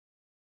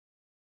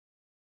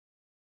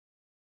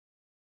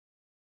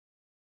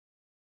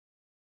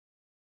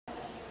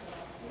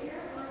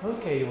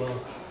Okay, well,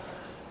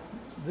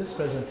 this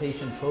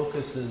presentation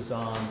focuses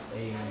on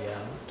a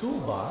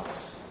toolbox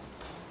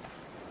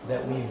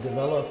that we've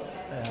developed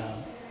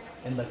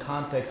in the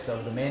context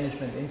of the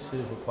Management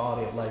Institute for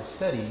Quality of Life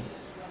Studies.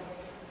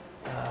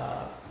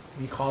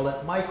 We call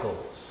it MIQOLS.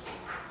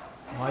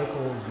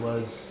 MIQOLS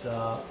was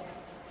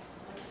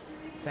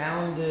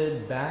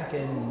founded back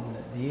in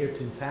the year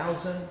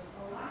 2000,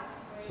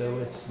 so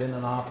it's been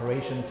in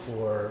operation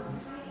for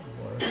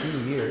a few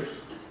years.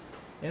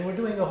 And we're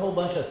doing a whole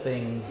bunch of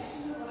things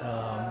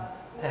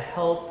to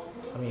help.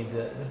 I mean,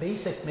 the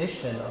basic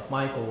mission of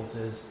MIQOLS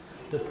is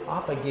to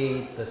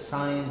propagate the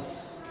science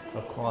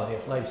of quality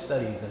of life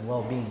studies and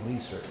well-being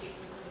research.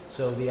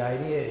 So the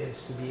idea is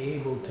to be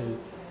able to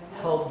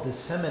help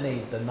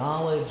disseminate the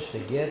knowledge, to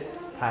get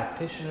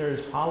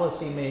practitioners,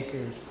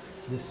 policymakers,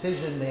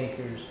 decision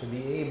makers to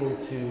be able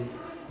to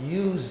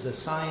use the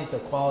science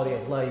of quality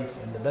of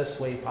life in the best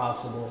way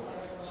possible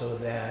so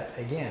that,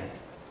 again,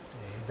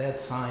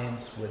 that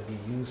science would be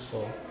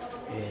useful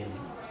in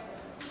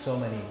so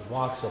many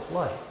walks of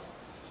life.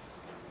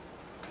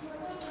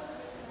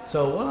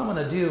 So what I'm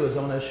going to do is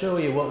I'm going to show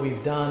you what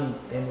we've done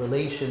in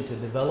relation to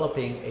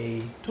developing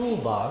a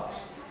toolbox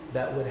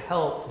that would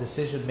help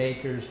decision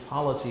makers,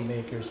 policy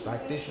makers,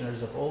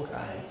 practitioners of all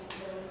kinds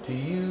to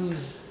use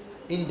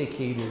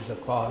indicators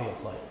of quality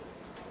of life.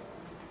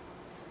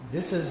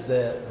 This is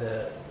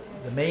the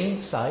main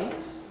site.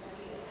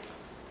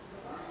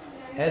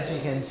 As you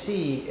can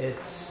see,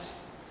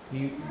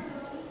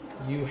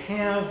 you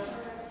have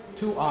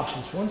two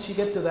options. Once you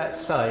get to that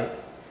site,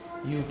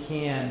 you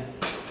can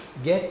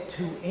get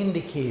to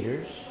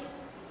indicators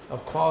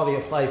of quality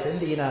of life in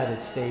the United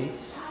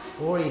States,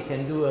 or you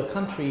can do a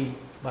country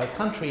by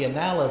country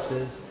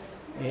analysis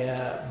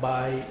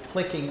by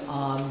clicking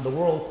on the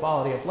World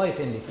Quality of Life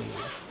Indicator.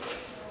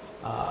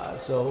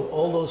 So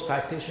all those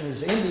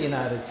practitioners in the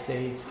United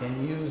States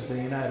can use the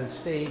United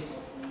States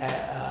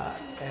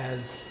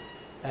as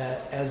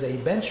a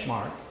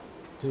benchmark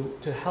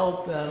to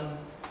help them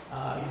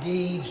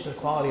gauge the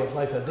quality of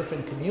life of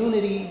different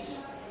communities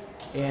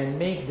and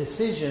make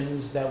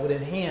decisions that would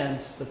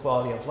enhance the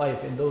quality of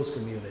life in those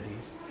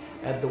communities.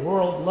 At the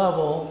world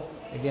level,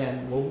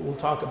 again, we'll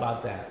talk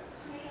about that.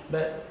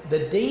 But the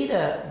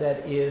data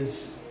that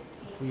is,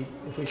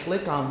 if we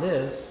click on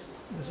this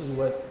is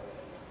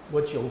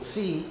what you'll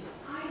see.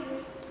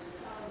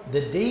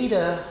 The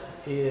data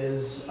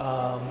is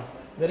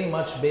very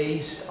much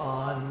based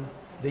on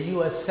the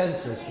U.S.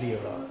 Census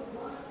Bureau.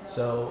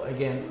 So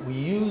again, we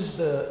use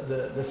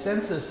the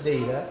census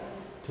data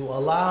to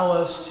allow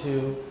us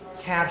to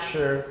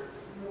capture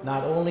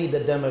not only the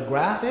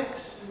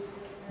demographics,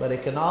 but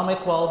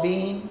economic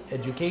well-being,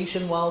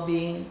 education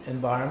well-being,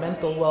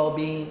 environmental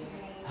well-being,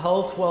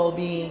 health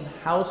well-being,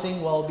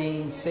 housing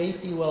well-being,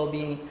 safety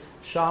well-being,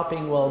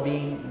 shopping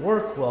well-being,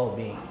 work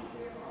well-being.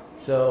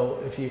 So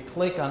if you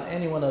click on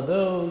any one of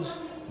those,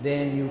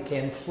 then you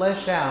can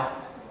flesh out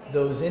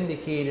those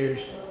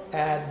indicators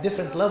at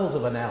different levels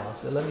of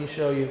analysis. Let me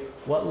show you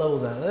what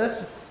levels are.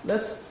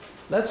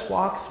 Let's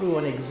walk through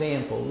an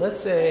example. Let's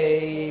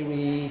say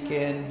we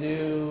can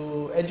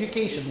do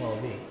education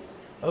well-being.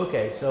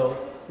 Okay, so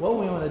what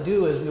we want to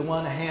do is we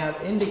want to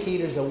have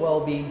indicators of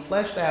well-being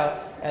fleshed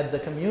out at the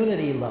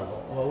community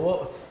level.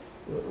 Well,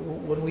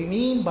 what we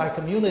mean by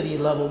community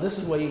level, this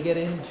is where you get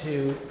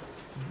into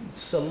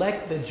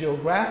select the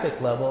geographic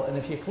level, and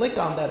if you click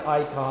on that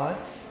icon,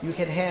 you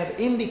can have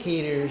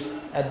indicators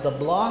at the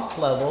block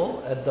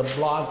level, at the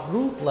block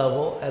group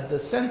level, at the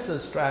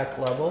census tract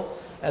level,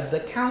 at the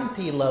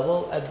county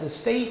level, at the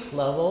state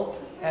level,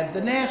 at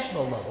the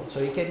national level. So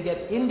you can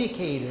get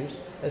indicators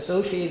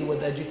associated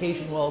with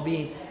education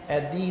well-being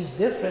at these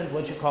different,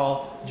 what you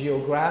call,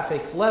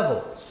 geographic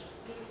levels.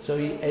 So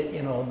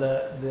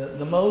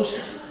the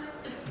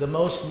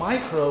most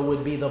micro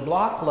would be the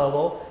block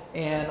level,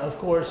 and of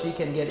course you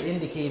can get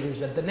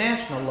indicators at the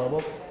national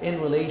level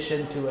in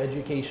relation to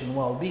education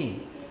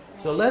well-being.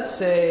 So let's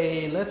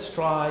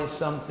try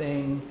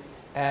something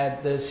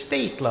at the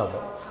state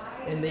level.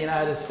 In the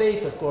United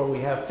States, of course, we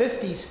have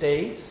 50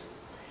 states,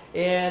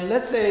 and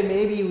let's say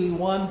maybe we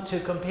want to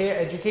compare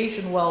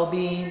education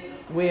well-being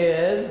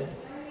with,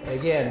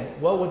 again,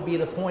 what would be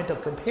the point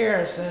of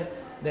comparison?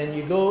 Then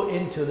you go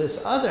into this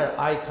other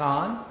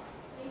icon,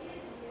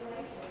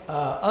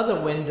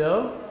 other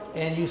window,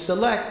 and you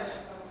select,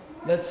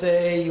 let's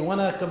say you want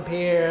to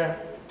compare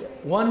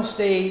one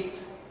state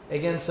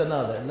against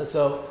another.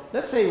 So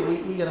let's say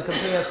we're going to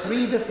compare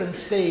 3 different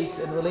states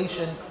in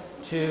relation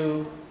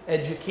to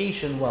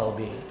education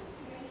well-being.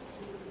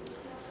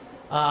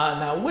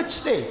 Now, which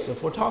states?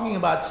 If we're talking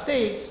about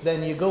states,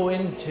 then you go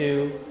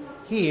into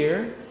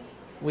here.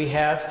 We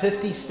have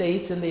 50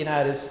 states in the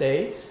United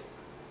States.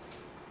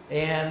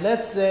 And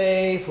let's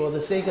say, for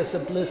the sake of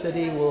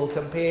simplicity, we'll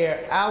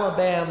compare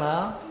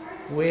Alabama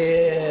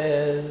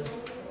with,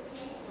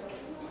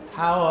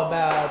 how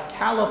about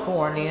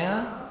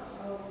California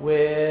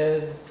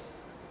with,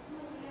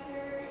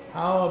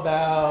 how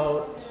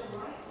about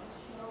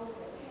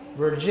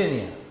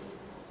Virginia?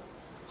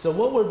 So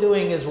what we're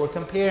doing is we're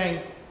comparing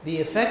the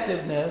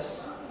effectiveness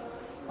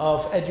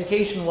of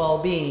education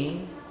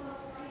well-being,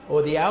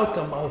 or the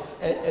outcome of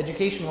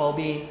education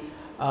well-being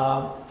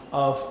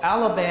of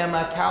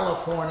Alabama,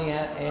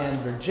 California,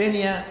 and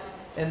Virginia.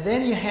 And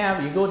then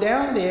you go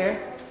down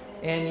there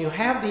and you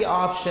have the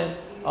option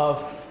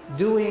of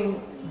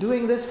doing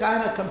this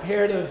kind of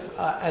comparative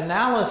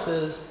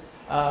analysis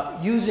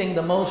using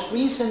the most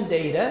recent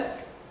data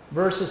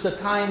versus a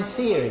time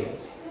series.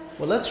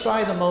 Well, let's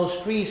try the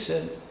most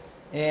recent,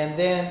 and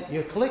then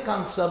you click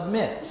on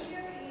submit.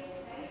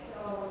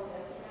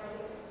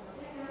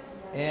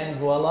 And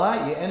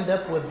voila, you end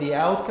up with the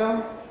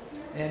outcome.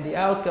 And the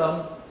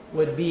outcome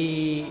would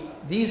be,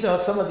 these are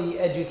some of the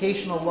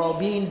educational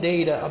well-being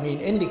data,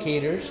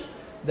 indicators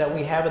that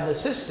we have in the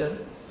system.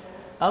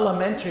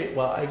 Elementary,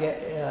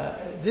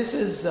 this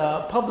is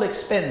public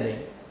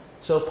spending.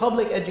 So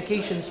public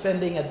education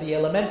spending at the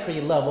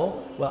elementary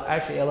level, well,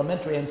 actually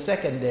elementary and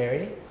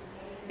secondary.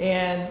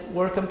 And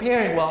we're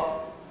comparing,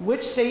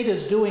 which state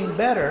is doing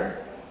better?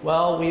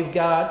 Well, we've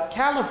got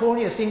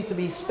California seems to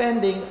be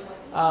spending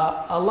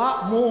a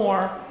lot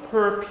more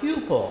per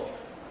pupil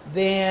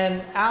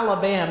than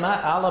Alabama.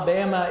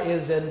 Alabama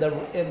is in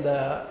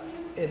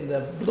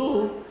the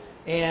blue,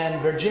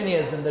 and Virginia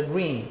is in the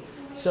green.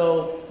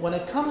 So when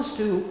it comes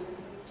to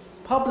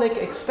public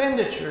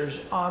expenditures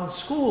on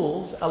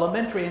schools,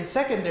 elementary and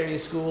secondary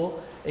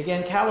school,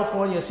 again,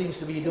 California seems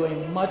to be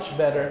doing much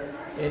better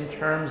in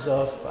terms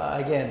of,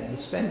 again, the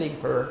spending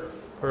per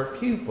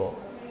pupil.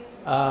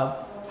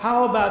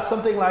 How about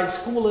something like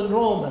school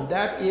enrollment?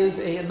 That is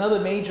another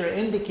major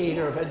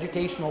indicator of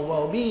educational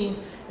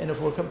well-being. And if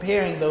we're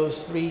comparing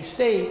those three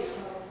states,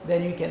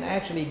 then you can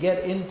actually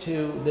get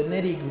into the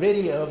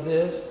nitty-gritty of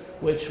this,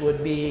 which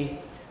would be,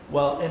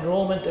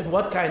 enrollment in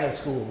what kind of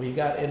school? We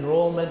got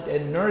enrollment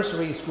in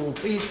nursery school,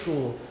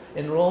 preschool,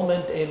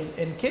 enrollment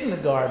in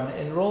kindergarten,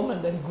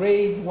 enrollment in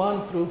grade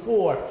 1 through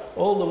 4,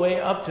 all the way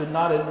up to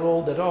not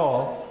enrolled at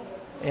all.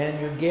 And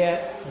you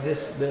get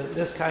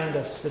this kind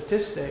of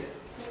statistic,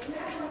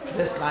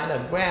 this kind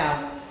of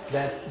graph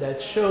that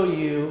show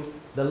you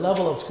the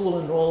level of school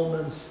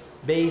enrollments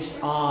based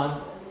on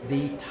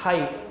the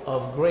type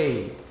of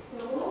grade.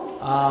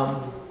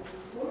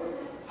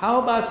 How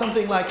about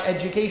something like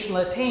educational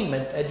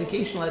attainment?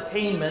 Educational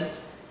attainment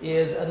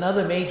is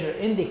another major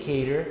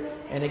indicator.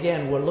 And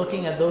again, we're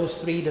looking at those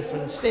three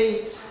different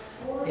states,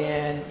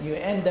 and you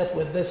end up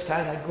with this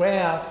kind of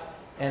graph.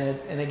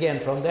 And again,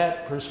 from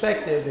that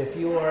perspective, if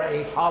you are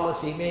a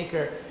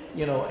policymaker,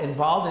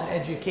 involved in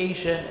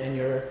education and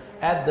you're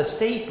at the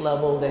state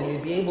level, then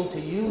you'd be able to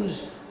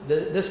use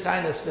this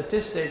kind of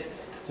statistic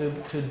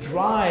to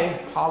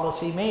drive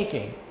policy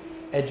making,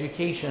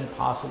 education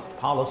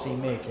policy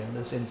making in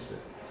this instance.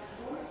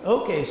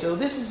 Okay, so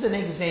this is an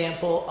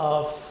example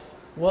of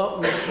what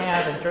we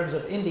have in terms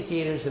of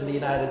indicators in the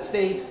United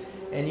States,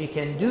 and you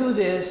can do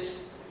this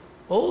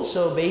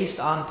also based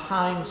on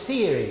time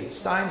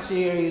series. Time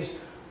series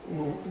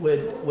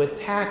would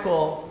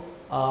tackle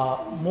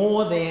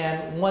more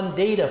than one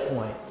data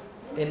point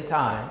in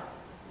time.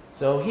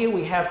 So here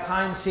we have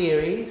time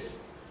series,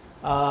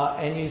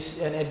 and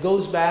it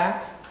goes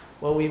back.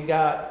 Well, we've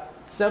got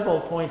several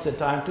points in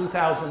time: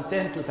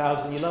 2010,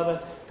 2011,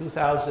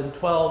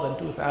 2012, and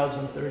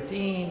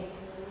 2013.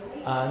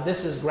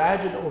 This is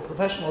graduate or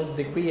professional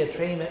degree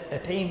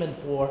attainment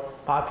for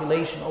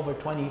population over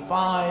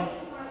 25.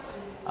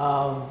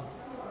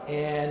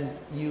 And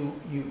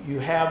you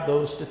have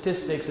those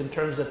statistics in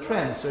terms of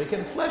trends. So you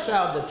can flesh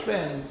out the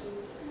trends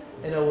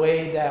in a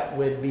way that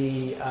would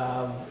be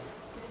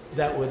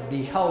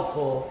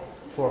helpful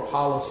for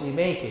policy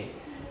making.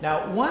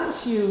 Now,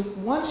 once you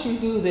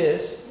do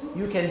this,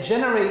 you can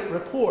generate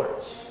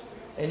reports.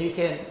 And you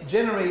can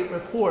generate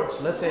reports.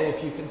 Let's say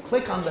if you can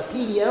click on the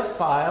PDF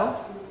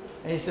file,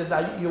 and it says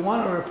you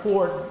want a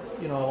report,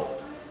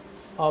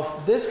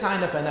 of this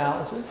kind of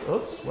analysis.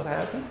 Oops, what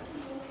happened?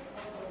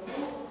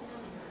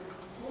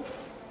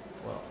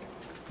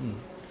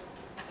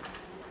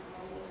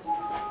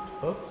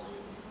 Oops.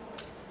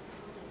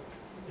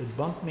 It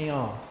bumped me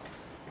off.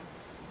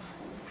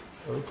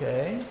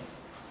 Okay.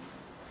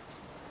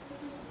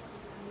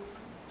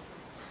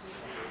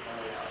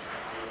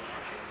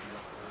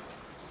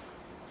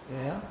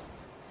 Yeah.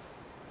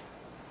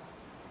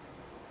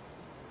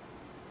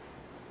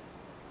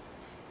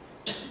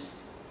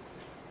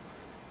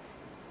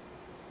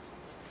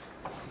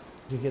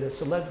 You get to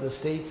select the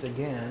states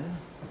again.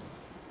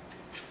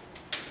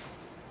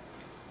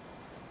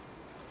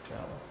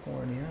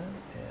 California,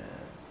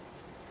 and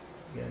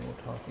again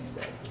we're talking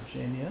about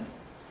Virginia.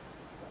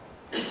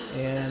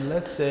 And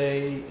let's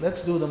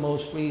do the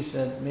most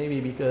recent, maybe,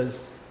 because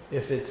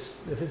if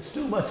it's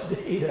too much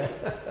data,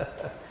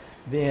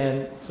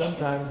 then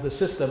sometimes the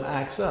system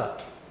acts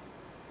up.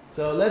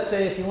 So let's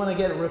say if you want to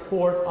get a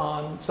report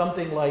on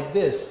something like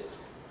this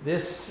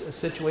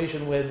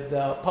situation with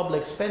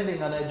public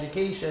spending on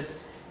education,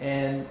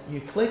 and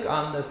you click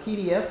on the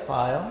PDF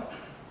file.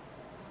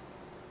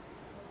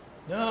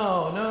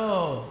 No.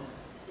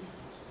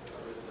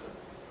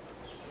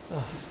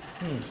 Oh,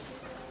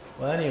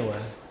 Well,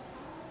 anyway,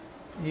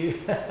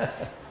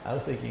 I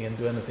don't think you can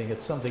do anything.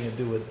 It's something to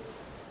do with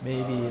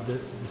maybe the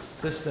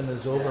system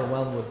is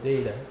overwhelmed with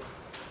data.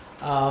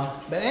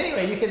 But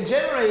anyway, you can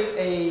generate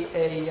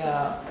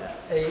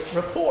a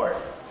report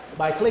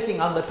by clicking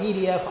on the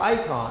PDF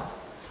icon,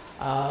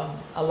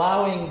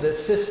 allowing the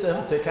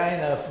system to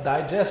kind of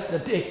digest the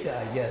data,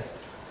 I guess.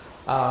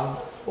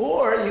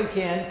 Or you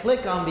can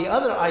click on the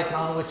other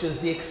icon, which is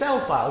the Excel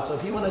file. So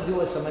if you want to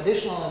do some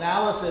additional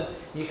analysis,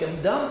 you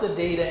can dump the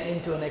data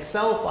into an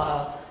Excel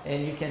file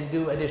and you can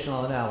do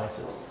additional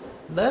analysis.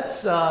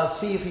 Let's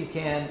see if you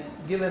can,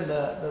 given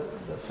the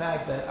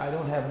fact that I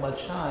don't have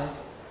much time,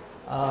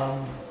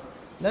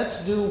 let's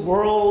do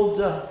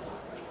world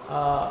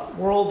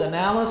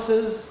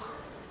analysis,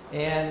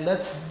 and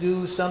let's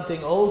do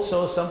something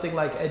also, something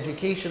like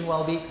education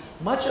well-being.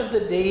 Much of the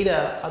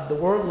data at the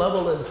world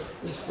level is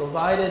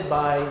provided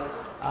by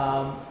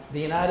the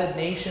United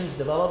Nations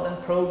Development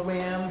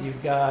Program.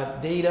 You've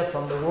got data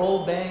from the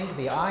World Bank,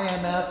 the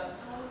IMF.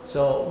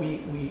 So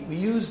we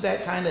use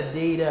that kind of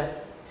data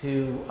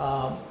to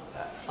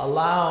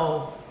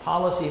allow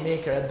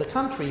policymakers at the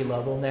country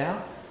level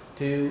now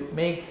to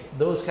make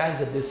those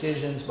kinds of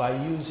decisions by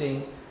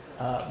using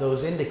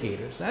those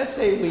indicators. Let's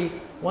say we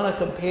want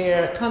to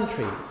compare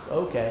countries.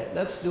 Okay,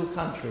 let's do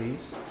countries.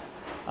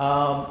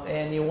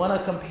 And you want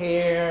to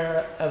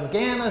compare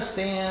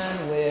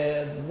Afghanistan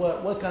with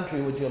what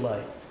country would you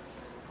like?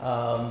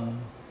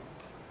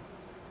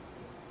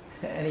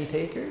 Any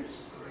takers?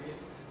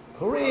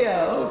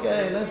 Korea.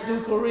 Okay, let's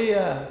do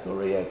Korea.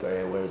 Korea.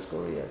 Where's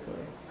Korea?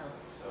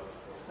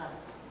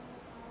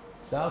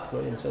 South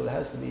Korea. So it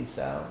has to be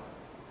south.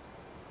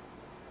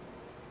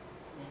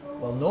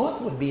 Well,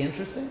 north would be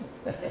interesting.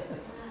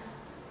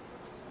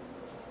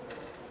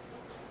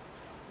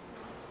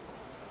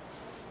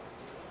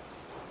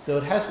 So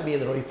it has to be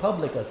the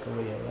Republic of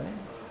Korea, right?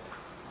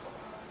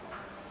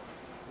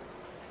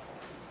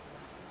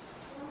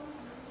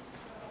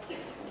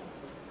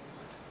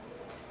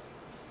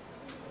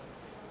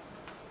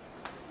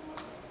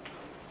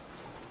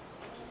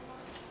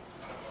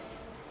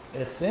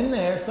 It's in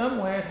there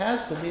somewhere. It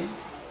has to be.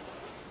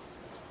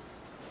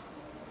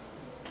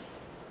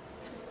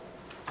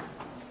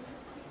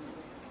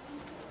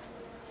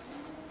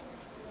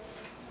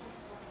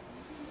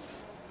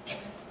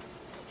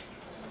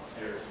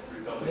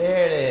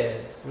 There it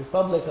is,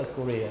 Republic of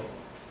Korea.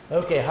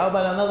 Okay, how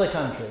about another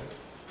country?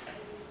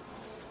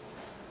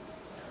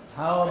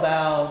 How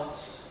about,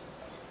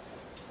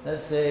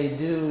 let's say,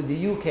 do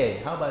the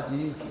UK. How about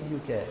the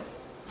UK?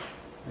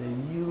 The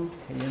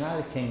UK,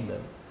 United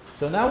Kingdom.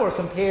 So now we're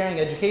comparing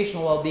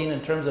educational well-being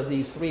in terms of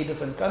these three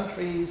different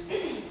countries.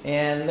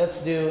 And let's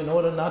do, in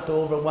order not to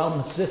overwhelm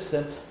the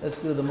system, let's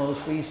do the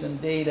most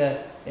recent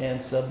data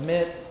and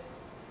submit.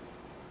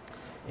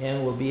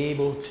 And we'll be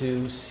able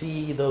to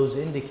see those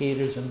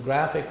indicators in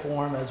graphic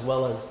form as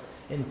well as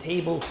in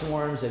table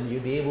forms, and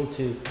you'll be able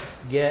to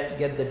get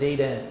the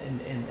data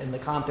in the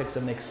context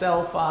of an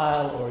Excel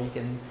file, or you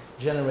can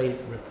generate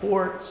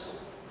reports.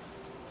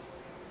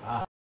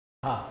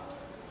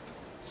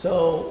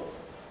 So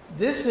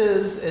this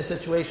is a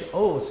situation.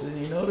 Oh, so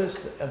you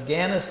notice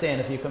Afghanistan.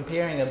 If you're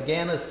comparing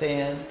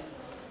Afghanistan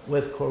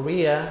with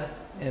Korea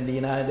and the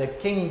United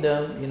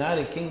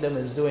Kingdom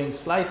is doing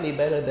slightly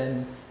better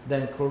than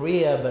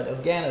Korea, but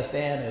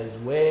Afghanistan is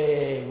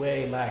way,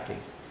 way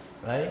lacking,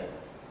 right?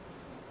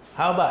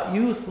 How about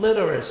youth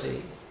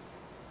literacy?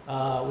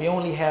 We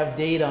only have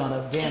data on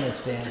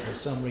Afghanistan for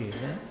some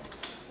reason.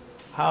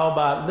 How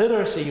about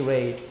literacy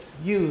rate,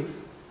 youth?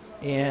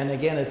 And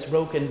again, it's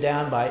broken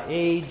down by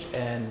age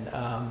and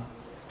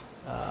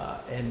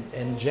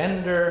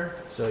gender.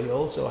 So you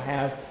also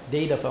have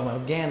data from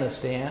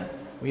Afghanistan.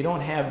 We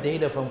don't have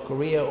data from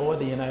Korea or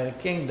the United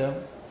Kingdom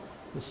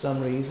for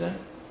some reason.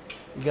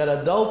 You got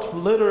adult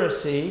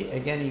literacy.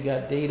 Again, you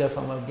got data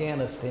from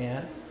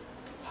Afghanistan.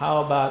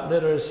 How about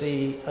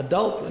literacy,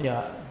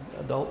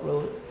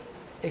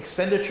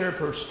 expenditure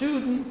per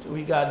student?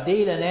 We got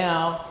data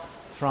now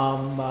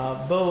from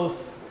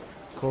both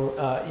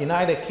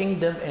United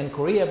Kingdom and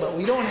Korea, but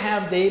we don't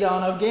have data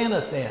on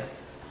Afghanistan.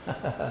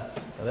 Well,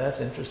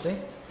 that's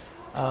interesting.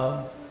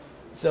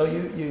 So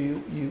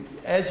you,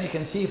 as you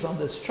can see from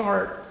this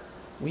chart,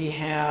 we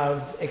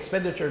have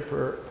expenditure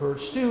per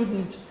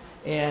student.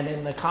 And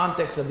in the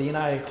context of the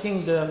United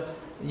Kingdom,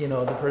 you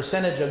know, the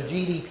percentage of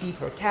GDP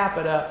per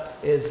capita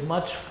is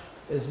much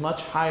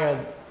higher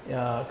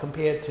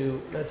compared to,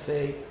 let's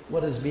say,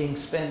 what is being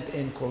spent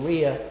in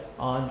Korea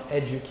on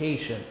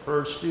education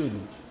per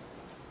student.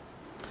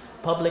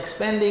 Public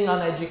spending on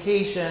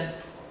education,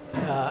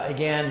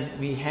 again,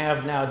 we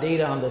have now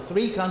data on the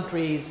three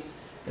countries,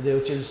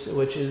 which is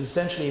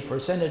essentially a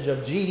percentage of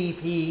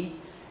GDP,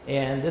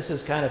 and this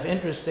is kind of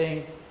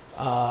interesting.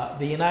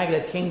 The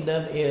United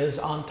Kingdom is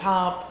on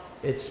top.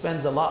 It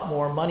spends a lot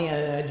more money on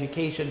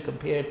education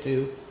compared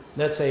to,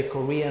 let's say,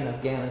 Korea and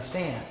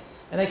Afghanistan.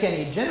 And again,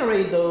 you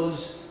generate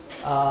those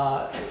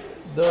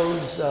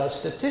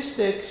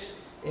statistics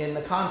in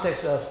the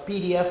context of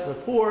PDF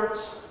reports,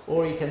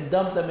 or you can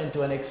dump them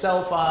into an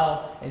Excel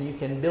file, and you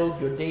can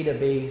build your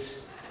database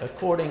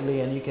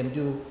accordingly, and you can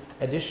do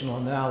additional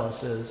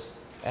analysis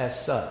as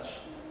such.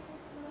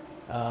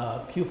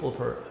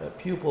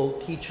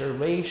 pupil-teacher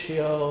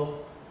ratio,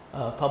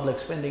 public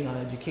spending on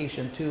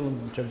education too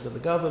in terms of the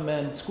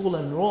government, school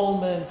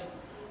enrollment,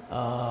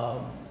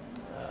 on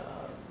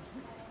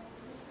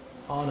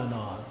and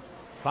on.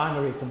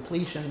 Primary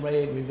completion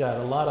rate, we've got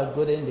a lot of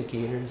good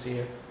indicators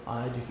here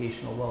on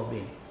educational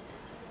well-being.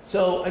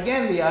 So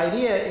again, the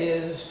idea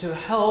is to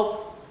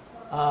help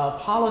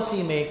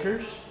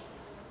policymakers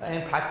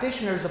and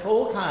practitioners of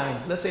all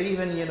kinds. Let's say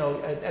even, you know,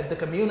 at the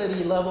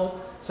community level,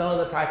 some of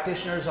the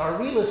practitioners are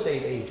real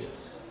estate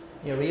agents.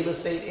 You know, real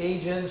estate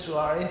agents who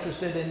are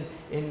interested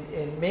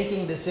in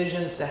making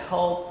decisions to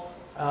help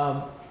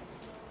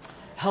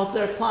help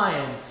their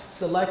clients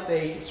select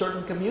a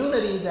certain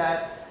community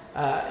that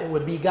it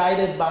would be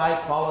guided by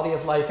quality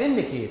of life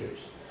indicators.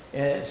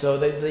 And so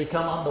they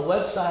come on the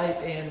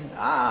website and,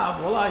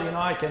 voila, you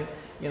know, I can,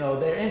 you know,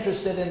 they're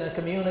interested in a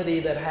community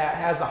that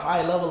has a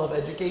high level of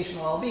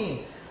educational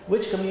well-being.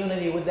 Which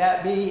community would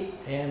that be?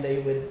 And they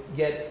would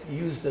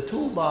use the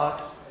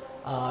toolbox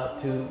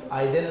to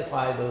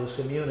identify those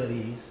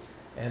communities.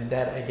 And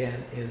that,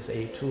 again, is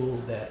a tool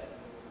that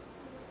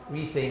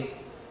we think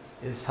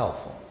is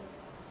helpful.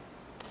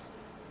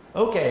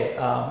 Okay,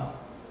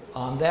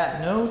 on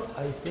that note,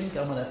 I think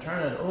I'm going to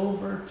turn it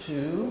over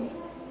to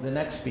the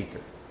next speaker.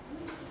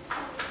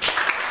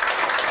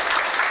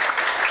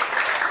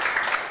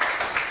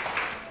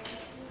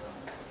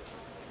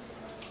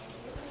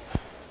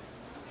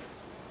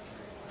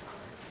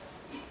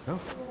 Oh.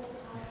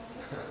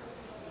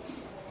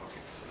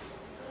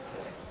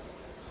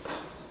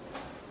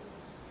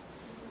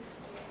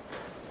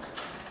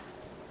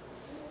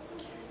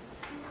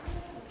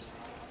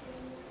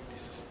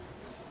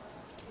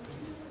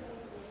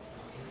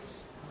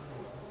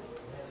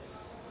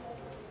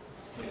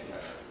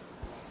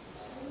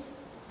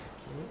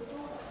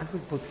 I will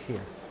put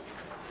here.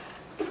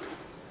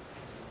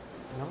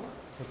 No?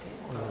 It's okay?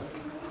 Or no?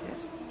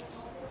 Yes?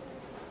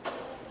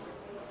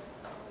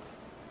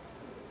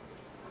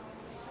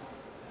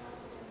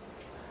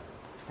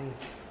 Think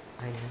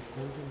I am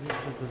going to need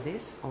to do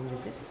this, only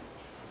this.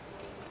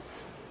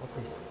 What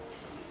is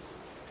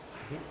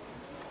this?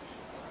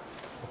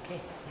 Okay,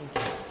 thank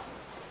you.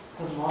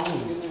 Good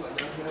morning.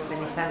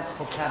 Many thanks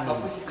for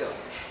coming.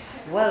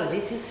 Well,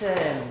 this is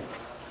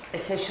a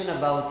session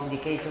about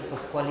indicators of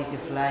quality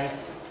of life.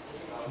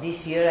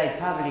 This year I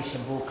published a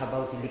book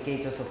about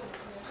indicators of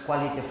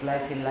quality of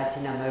life in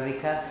Latin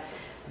America,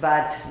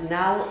 but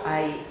now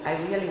I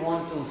really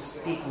want to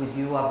speak with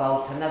you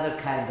about another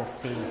kind of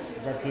things,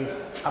 that is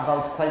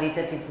about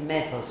qualitative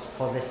methods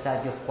for the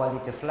study of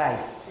quality of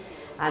life,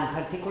 and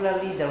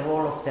particularly the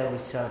role of the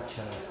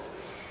researcher,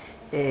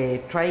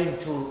 trying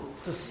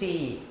to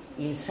see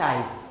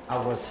inside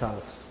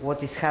ourselves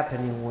what is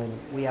happening when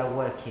we are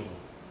working.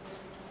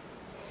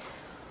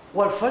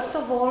 Well, first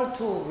of all,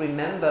 to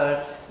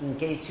remember, in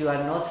case you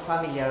are not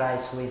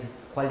familiarized with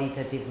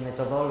qualitative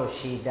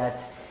methodology,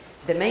 that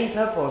the main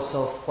purpose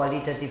of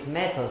qualitative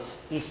methods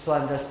is to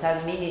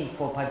understand meaning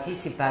for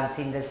participants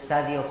in the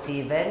study of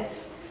the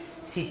events,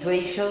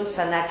 situations,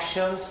 and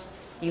actions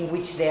in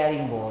which they are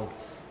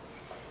involved,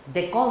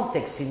 the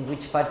context in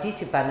which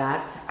participants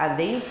act, and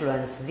the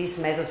influence these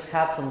methods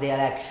have on their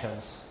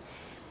actions,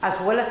 as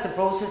well as the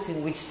process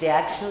in which the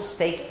actions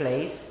take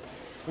place,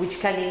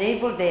 which can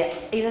enable the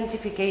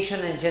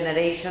identification and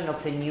generation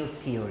of a new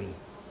theory.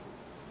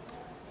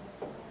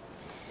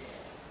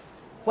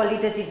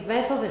 Qualitative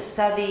methods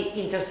study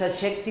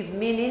intersubjective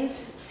meanings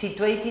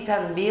situated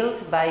and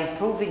built by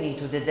probing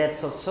into the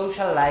depths of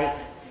social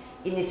life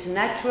in its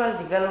natural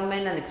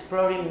development and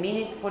exploring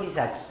meaning for its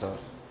actors.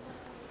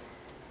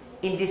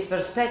 In this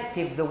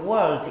perspective, the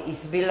world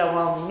is built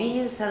around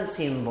meanings and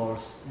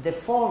symbols, the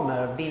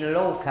former being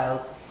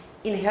local,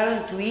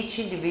 inherent to each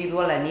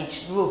individual and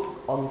each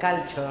group on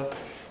culture,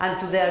 and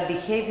to their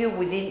behavior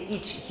within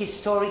each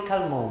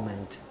historical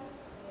moment.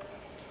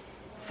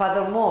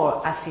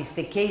 Furthermore, as is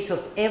the case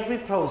of every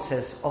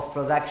process of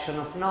production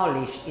of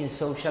knowledge in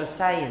social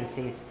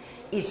sciences,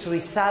 its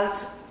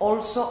results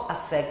also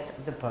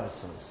affect the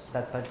persons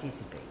that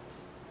participate.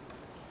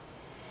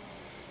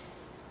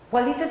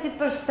 Qualitative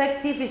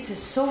perspective is a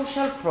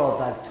social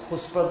product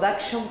whose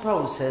production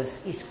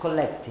process is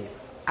collective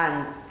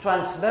and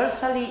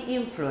transversally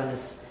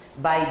influenced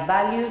by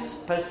values,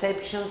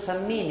 perceptions,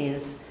 and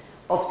meanings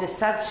of the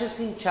subjects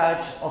in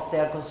charge of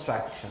their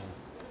construction.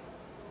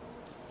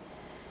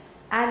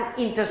 An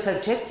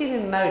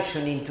intersubjective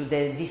immersion into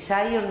the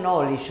desired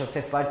knowledge of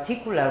a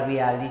particular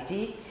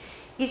reality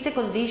is a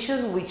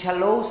condition which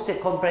allows the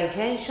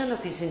comprehension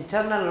of its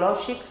internal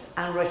logics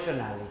and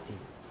rationality.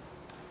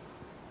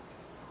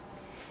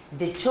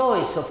 The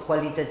choice of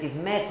qualitative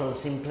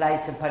methods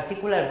implies a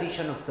particular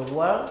vision of the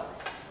world,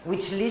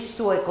 which leads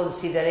to a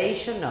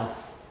consideration of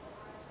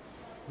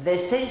the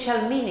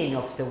essential meaning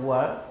of the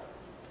world,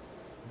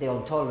 the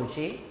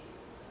ontology,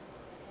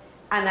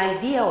 an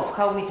idea of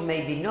how it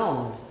may be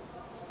known,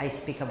 I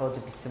speak about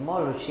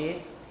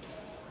epistemology,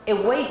 a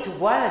way to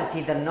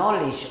guarantee the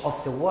knowledge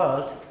of the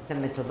world, the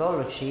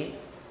methodology,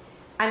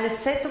 and a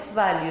set of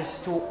values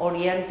to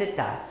orient the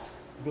task,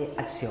 the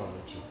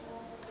axiology.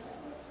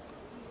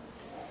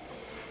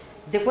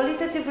 The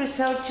qualitative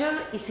researcher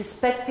is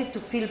expected to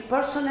feel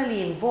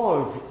personally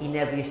involved in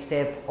every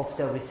step of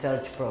the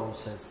research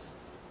process.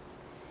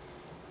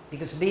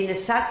 Because being a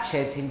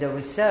subject in the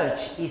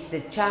research is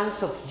the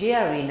chance of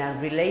sharing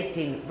and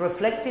relating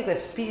reflective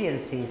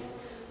experiences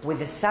with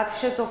the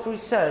subject of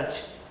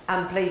research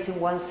and placing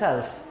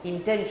oneself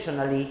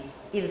intentionally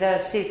in their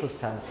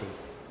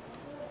circumstances.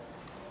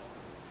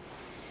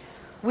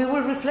 We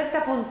will reflect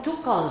upon two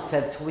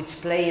concepts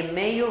which play a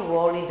major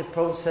role in the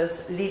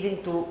process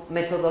leading to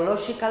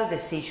methodological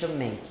decision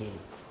making: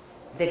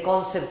 the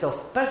concept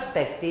of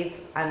perspective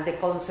and the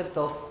concept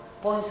of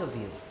points of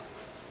view.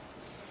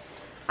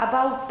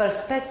 About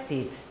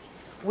perspective,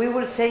 we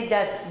will say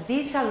that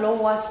this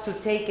allows us to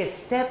take a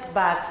step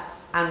back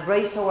and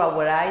raise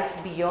our eyes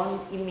beyond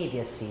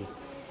immediacy,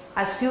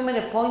 assuming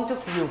a point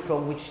of view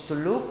from which to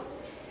look,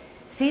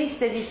 since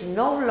there is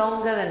no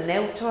longer a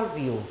neutral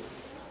view.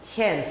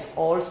 Hence,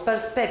 all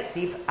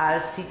perspectives are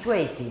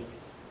situated,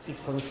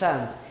 it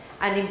concerned,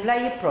 and imply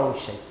a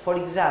project, for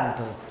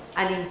example,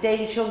 an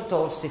intention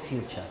towards the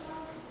future.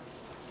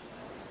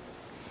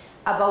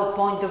 About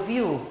point of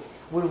view,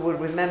 we will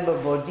remember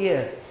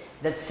Bourdieu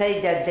that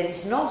say that there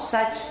is no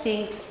such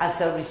thing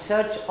as a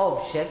research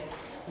object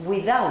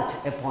without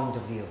a point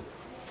of view,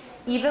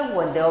 even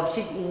when the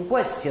object in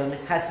question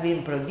has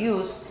been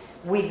produced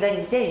with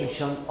the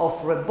intention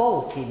of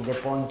revoking the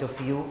point of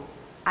view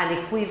and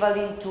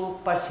equivalent to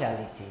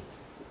partiality.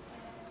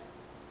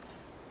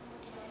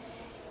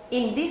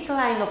 In this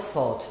line of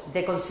thought,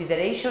 the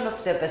consideration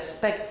of the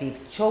perspective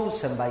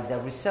chosen by the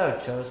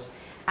researchers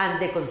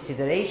and the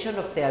consideration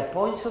of their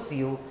points of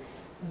view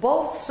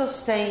both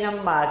sustain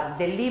and mark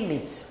the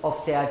limits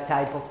of their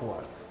type of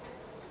work.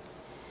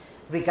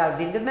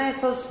 Regarding the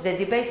methods, the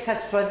debate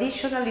has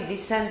traditionally been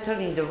centered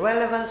in the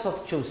relevance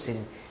of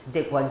choosing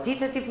the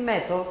quantitative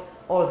method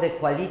or the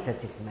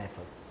qualitative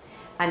method.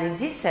 And in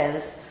this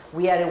sense,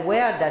 we are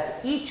aware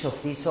that each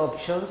of these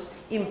options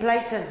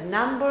implies a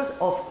number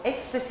of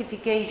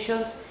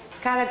specifications,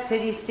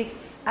 characteristics,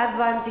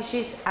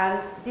 advantages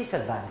and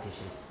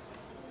disadvantages.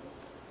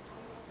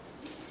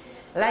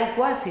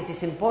 Likewise, it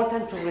is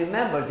important to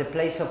remember the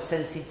place of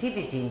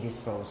sensitivity in this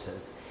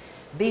process.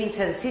 Being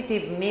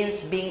sensitive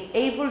means being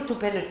able to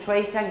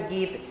penetrate and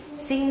give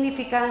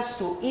significance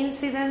to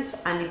incidents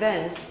and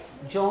events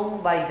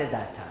shown by the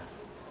data.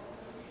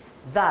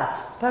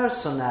 Thus,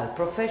 personal,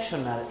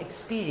 professional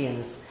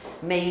experience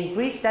may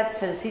increase that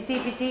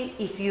sensitivity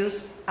if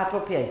used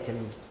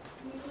appropriately.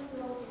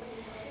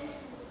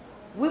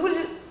 We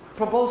will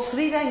propose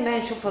three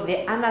dimensions for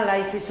the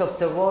analysis of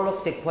the role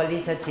of the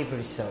qualitative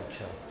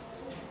researcher: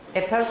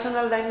 a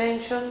personal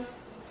dimension,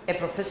 a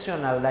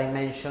professional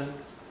dimension,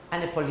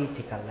 and a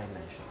political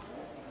dimension.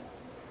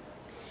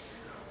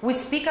 We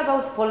speak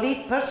about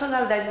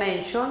personal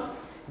dimension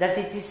that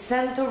it is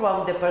centered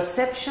around the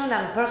perception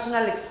and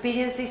personal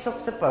experiences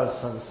of the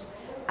persons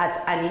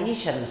at an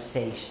initial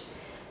stage,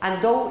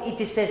 and though it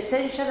is the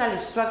essential and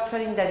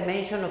structuring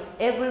dimension of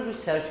every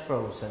research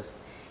process,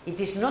 it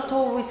is not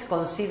always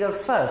considered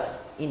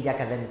first in the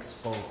academic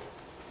scope.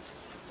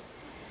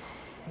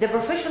 The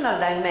professional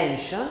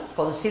dimension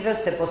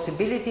considers the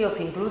possibility of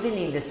including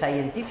in the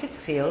scientific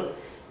field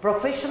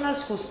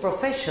professionals whose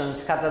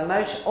professions have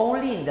emerged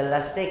only in the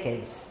last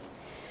decades.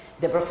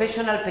 The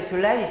professional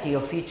peculiarity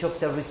of each of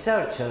the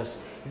researchers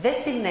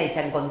designate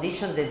and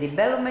condition the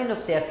development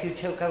of their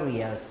future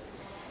careers.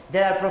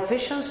 There are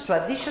professions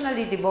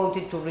traditionally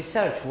devoted to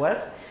research work,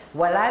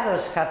 while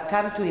others have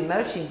come to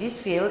emerge in this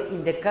field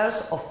in the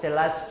course of the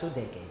last 2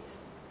 decades.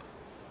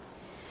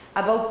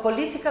 About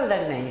political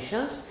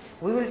dimensions,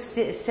 we will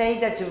say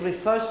that it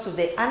refers to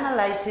the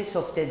analysis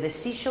of the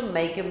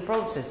decision-making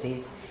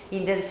processes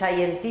in the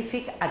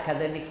scientific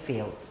academic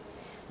field,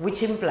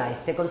 which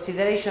implies the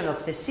consideration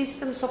of the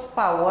systems of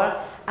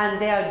power and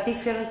their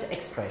different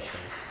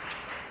expressions.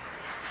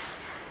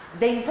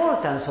 The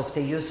importance of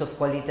the use of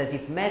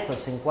qualitative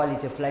methods in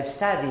quality of life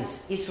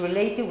studies is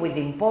related with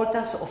the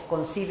importance of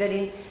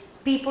considering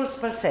people's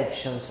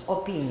perceptions,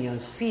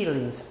 opinions,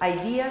 feelings,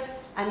 ideas,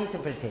 and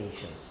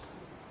interpretations.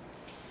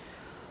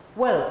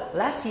 Well,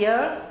 last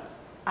year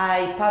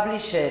I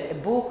published a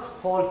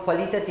book called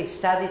Qualitative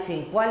Studies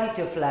in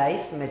Quality of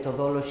Life,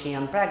 Methodology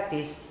and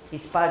Practice.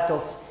 It's part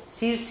of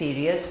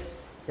series,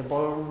 the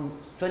volume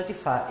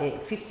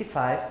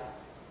 55.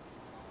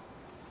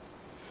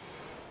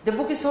 The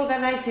book is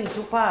organized in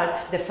 2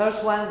 parts. The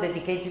first one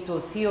dedicated to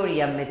theory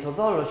and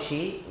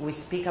methodology. We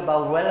speak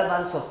about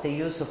relevance of the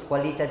use of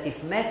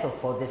qualitative method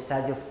for the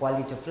study of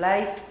quality of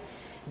life,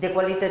 the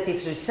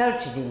qualitative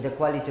research in the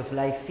quality of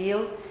life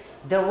field,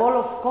 the role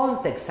of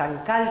context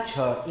and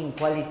culture in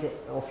quality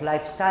of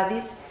life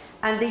studies,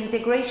 and the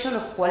integration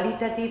of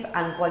qualitative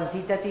and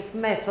quantitative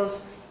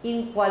methods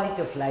in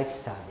quality of life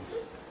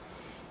studies.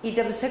 In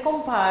the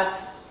second part,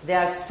 there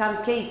are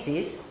some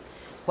cases: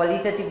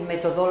 qualitative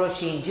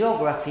methodology in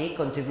geography,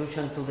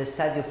 contribution to the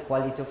study of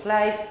quality of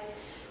life;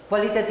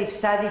 qualitative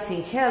studies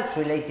in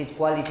health-related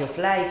quality of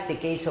life, the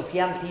case of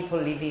young people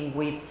living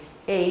with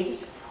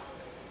AIDS;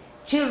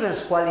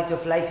 children's quality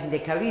of life in the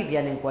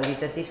Caribbean and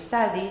qualitative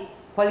study;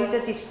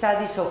 qualitative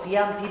studies of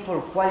young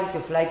people quality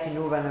of life in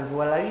urban and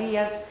rural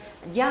areas,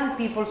 young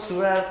people's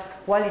rural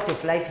quality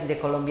of life in the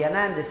Colombian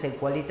Andes, a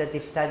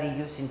qualitative study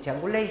using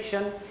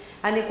triangulation,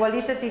 and a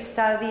qualitative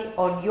study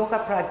on yoga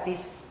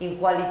practice in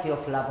quality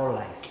of labor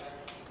life.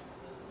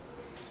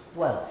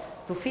 Well,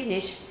 to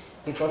finish,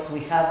 because we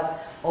have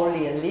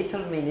only a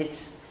little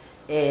minutes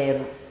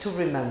to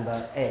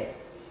remember an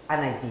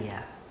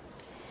idea.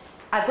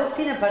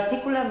 Adopting a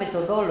particular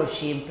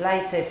methodology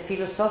implies a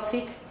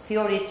philosophic,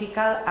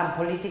 theoretical, and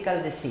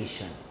political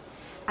decision.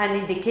 And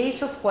in the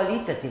case of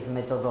qualitative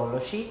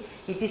methodology,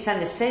 it is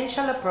an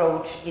essential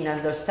approach in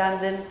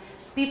understanding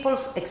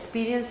people's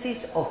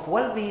experiences of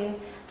well-being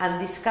and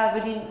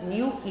discovering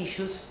new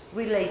issues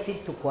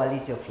related to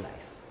quality of life.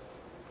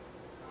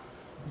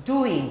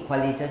 Doing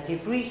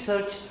qualitative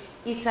research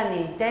is an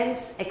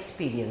intense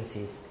experience.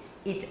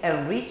 It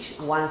enriches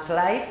one's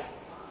life,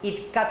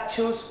 it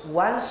captures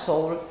one's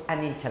soul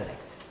and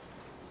intellect.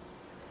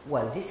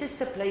 Well, this is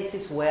the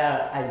places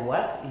where I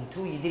work in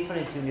two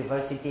different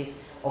universities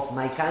of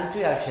my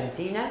country,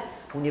 Argentina.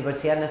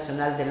 Universidad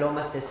Nacional de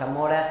Lomas de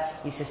Zamora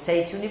is a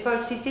state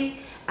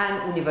university,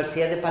 and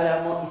Universidad de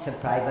Palermo is a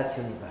private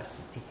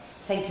university.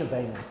 Thank you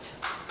very much.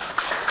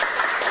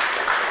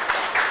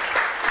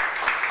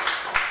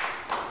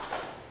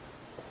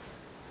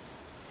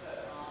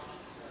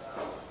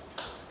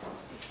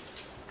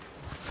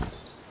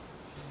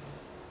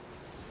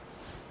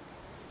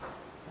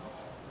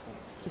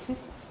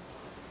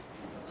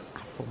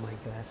 For my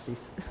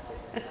glasses.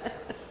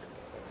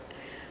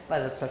 But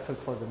they're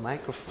perfect for the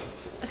microphone.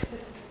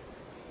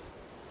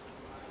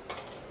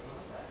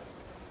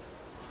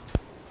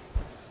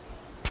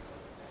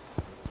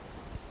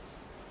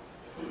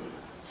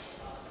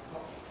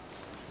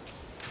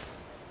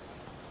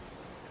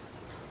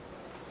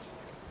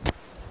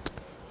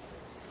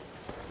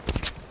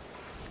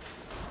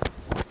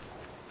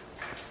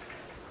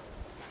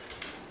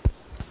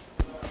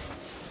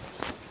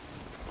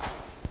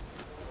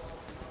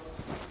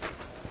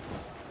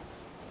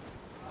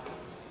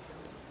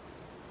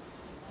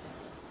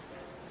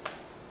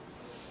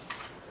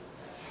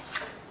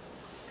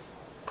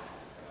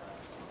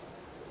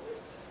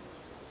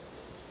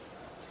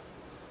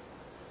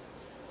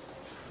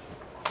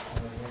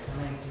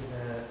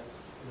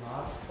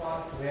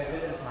 So we have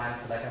written time,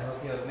 so like I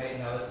hope you have made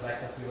notes, like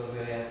because we will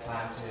really have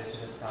time to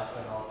discuss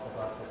and also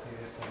about the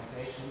previous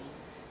presentations.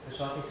 So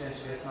shortly to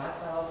introduce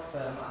myself,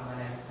 my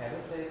name is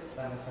David Briggs,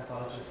 I'm a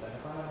psychologist and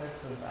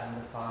economist, and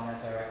I'm the founder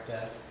and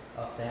director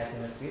of the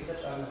Happiness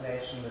Research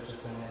Organization, which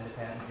is an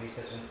independent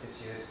research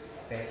institute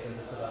based in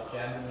Düsseldorf,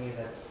 Germany,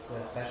 that's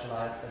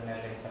specialized in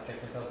measuring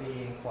subjective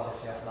well-being,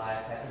 quality of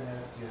life,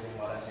 happiness using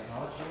modern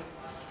technology.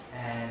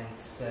 And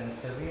so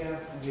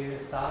we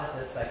started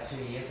this like 2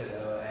 years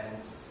ago,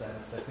 and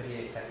so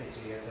pretty exactly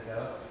 2 years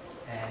ago,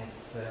 and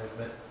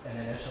with an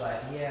initial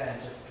idea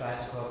and just try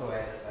to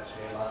cooperate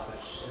especially a lot,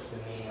 which is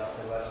the meaning of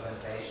the word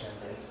organization,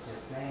 the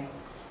institute's name.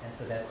 And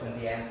so that's in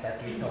the end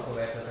that we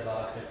cooperate with a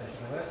lot of different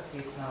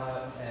universities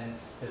now and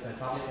different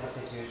public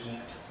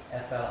institutions,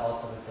 as well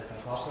also with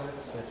different corporates,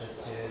 so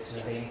just to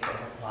link and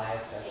apply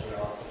especially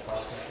also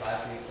quality of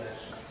life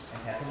research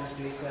and happiness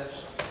research.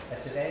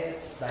 But today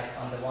it's like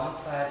on the one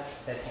side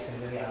that you can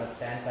really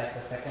understand like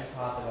the second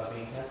part, the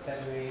well-being test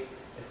category.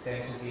 It's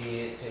going to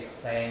be to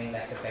explain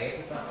like the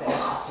basis of the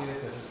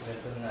institute.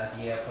 This is an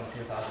idea from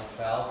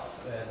 2012,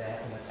 the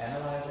happiness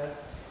analyzer.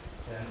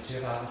 So in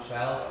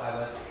 2012 I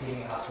was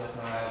teaming up with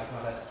my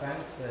best friend,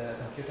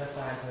 computer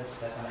scientist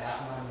Stefan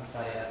Erdmann, who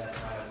studied at that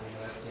time at the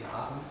University in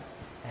Aachen.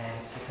 And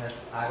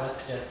because I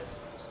was just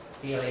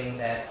feeling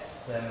that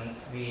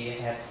we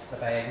had,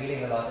 by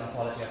reading a lot in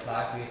quality of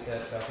life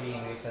research,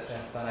 well-being research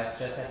and so on, I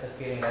just had the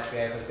feeling that we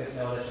have a good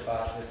knowledge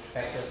about which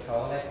factors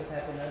correlate with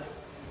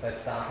happiness. For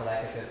example,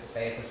 like a good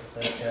basis is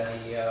the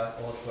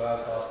 30-year-old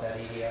work or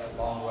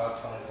 30-year-long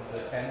work from the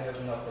good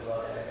feminism of the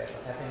World Database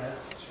of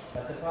Happiness.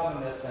 But the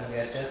problem is when we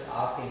are just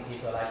asking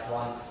people like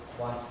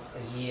once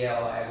a year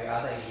or every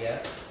other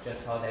year,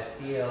 just how they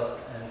feel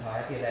and how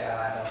happy they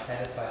are and how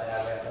satisfied they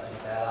are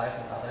with their life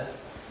and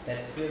others, that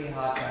it's really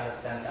hard to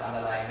understand the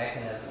underlying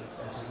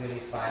mechanisms and to really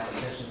find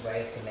efficient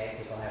ways to make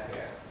people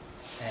happier.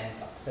 And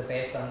so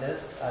based on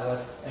this, I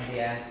was in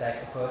the end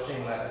like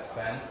approaching my best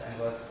friend and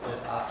was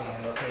just asking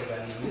him, okay,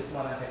 when we use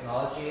modern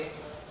technology,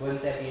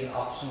 wouldn't there be an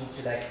option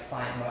to like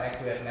find more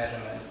accurate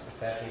measurements,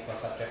 especially for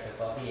subjective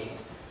well-being?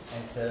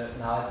 And so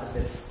now it's a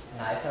bit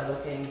nicer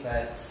looking,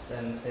 but so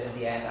in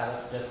the end I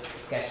was just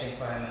sketching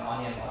for him an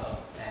onion model.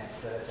 And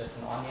so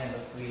just an onion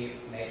with 3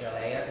 major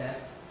layers in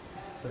it.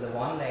 So the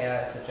one layer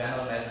is the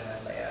general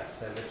measurement layer,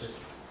 so which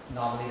is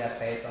normally that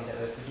based on the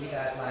OECD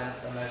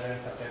guidelines on measuring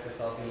subjective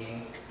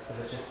well-being, so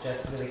which is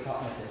just really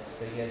cognitive.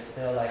 So you're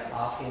still like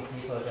asking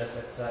people just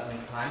at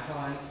certain time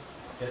points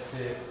just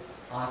to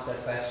answer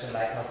a question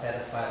like how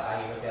satisfied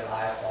are you with your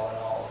life all in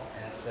all.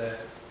 And so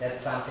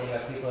that's something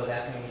where people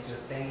definitely need to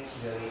think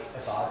really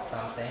about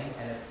something,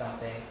 and it's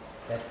something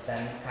that's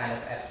then kind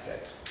of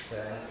abstract.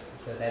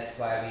 So that's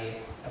why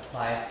we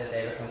applied the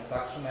data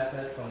construction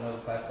method from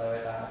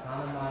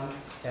Kahneman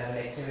to have an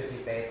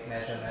activity-based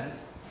measurement.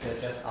 So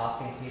just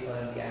asking people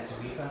in the end to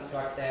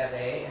reconstruct their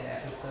day in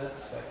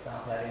episodes, for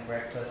example, having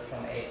breakfast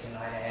from 8 to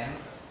 9 a.m.,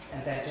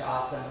 and then to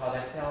ask them how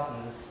they felt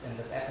in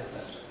this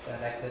episode. So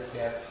like this,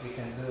 we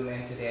can zoom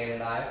into daily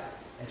life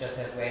and just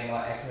have way more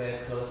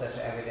accurate, closer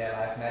to everyday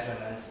life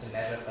measurements to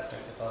measure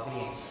subjective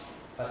well-being.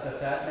 But the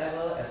third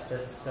level, as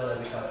this is still a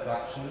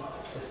reconstruction,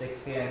 is the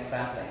experience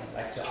sampling,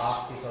 like to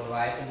ask people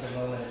right in the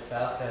moment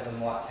itself to have a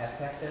more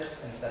affective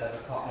instead of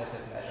a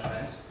cognitive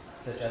measurement,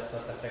 so just for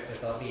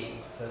subjective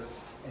well-being. So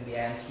in the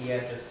end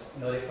here, just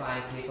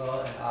notifying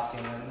people and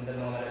asking them in the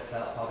moment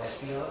itself how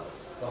they feel,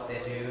 what they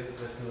do,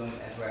 with whom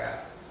and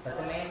where. But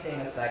the main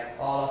thing is like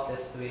all of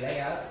these three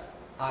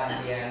layers are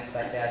in the end,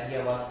 like the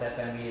idea was that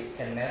when we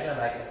can measure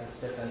like at these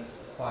different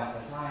points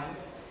in time,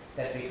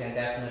 that we can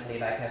definitely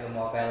like have a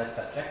more valid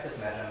subjective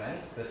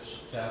measurement,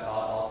 which turned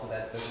out also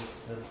that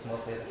this is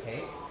mostly the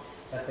case.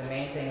 But the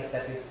main thing is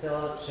that we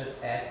still should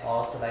add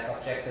also like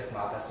objective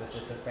markers, which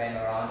is the frame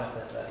around of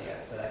this idea.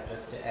 So like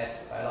just to add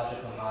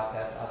biological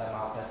markers, other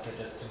markers, so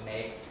just to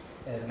make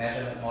a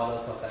measurement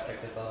model for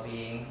subjective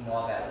well-being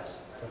more valid.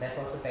 So that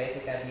was the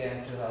basic idea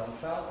in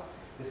 2012.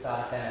 We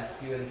started then as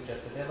students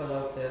just to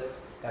develop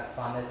this, got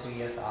funded 2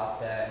 years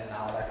after, and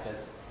now like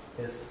this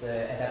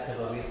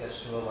adaptable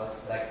research tool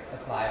was like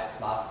applied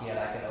last year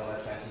like in over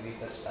 20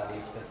 research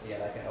studies, this year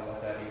like in over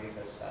 30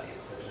 research studies,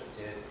 so just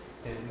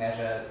to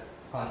measure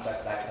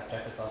constructs like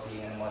subjective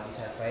well-being in a more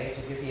detailed way.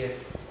 To give you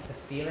the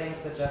feeling,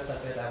 so just a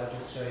bit, I will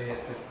just show you a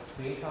quick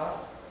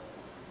screencast.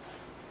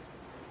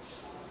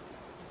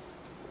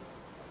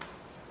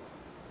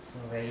 So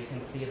where you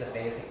can see the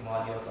basic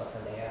modules of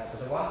the layers.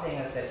 So the one thing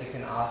is that you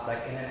can ask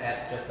like in an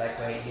app just like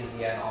very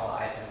easy and all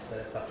items,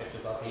 so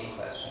subjective well-being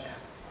questionnaire.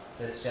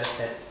 So it's just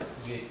that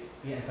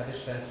you and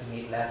participants who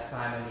need less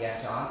time in the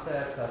end to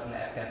answer because an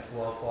app can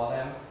score for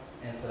them.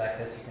 And so like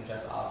this, you can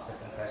just ask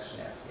different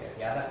questionnaires here.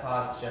 The other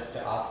part is just to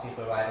ask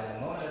people right in the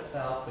moment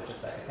itself, which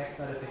is like a text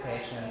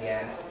notification in the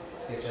end.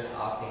 You're just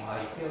asking how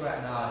you feel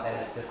right now, and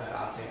then it's different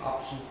answering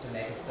options to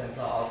make it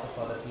simpler also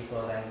for the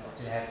people then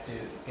to have to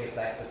give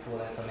like the full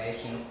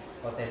information,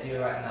 what they do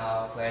right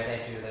now, where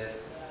they do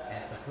this,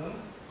 and with whom.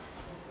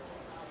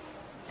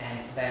 And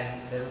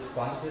then this is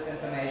quantitative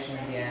information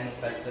in the end,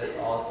 but so it's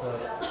also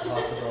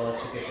possible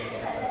to give in the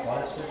end some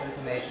qualitative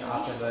information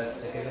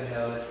afterwards, to give a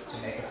note, to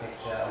make a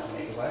picture, or to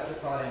make a voice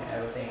recording.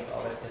 Everything is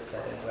always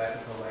displayed in a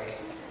graphical way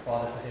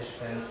for the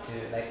participants to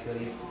like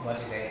really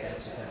motivate them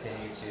to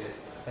continue to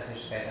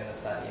participate in the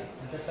study.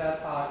 And the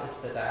third part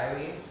is the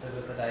diary, so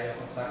with the diary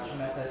construction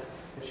method,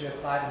 which you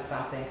applied with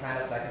something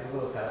kind of like a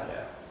Google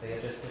Calendar. So you're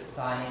just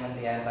defining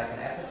in the end like an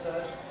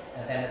episode,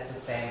 and then it's the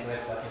same with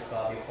what you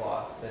saw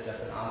before. So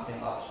just an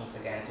answering options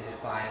again to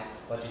define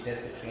what you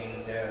did between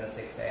 0 and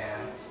 6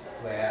 a.m.,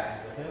 where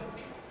and with whom.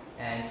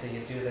 And so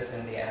you do this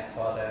in the end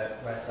for the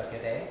rest of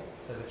your day,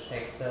 so which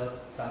takes still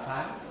some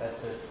time, but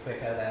so it's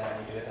quicker than when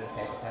you do it in a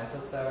paper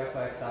pencil survey,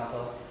 for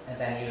example. And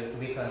then you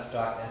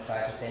reconstruct and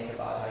try to think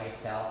about how you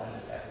felt in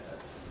these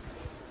episodes.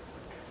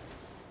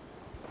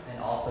 And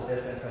also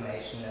this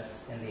information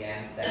is in the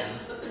end then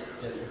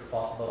just it's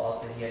possible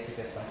also here to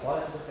give some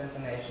qualitative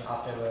information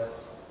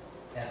afterwards,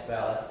 as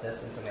well as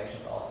this information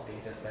is also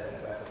being displayed in a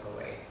graphical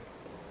way.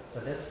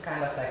 So this is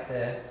kind of like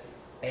the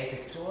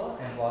basic tool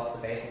and was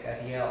the basic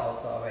idea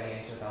also already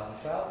in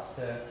 2012.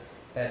 So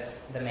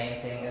that's the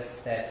main thing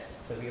is that,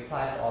 so we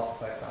applied it also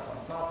for example on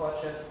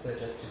smartwatches, so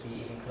just to be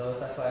even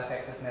closer for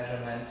effective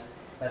measurements.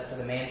 But so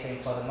the main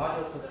thing for the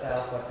modules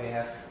itself, what we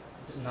have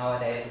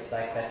nowadays is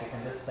like that we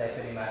can display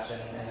pretty much in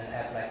an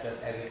app like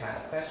just every kind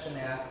of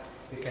questionnaire.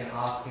 We can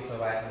ask people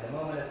right in the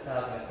moment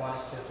itself in a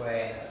quantitative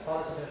way and in a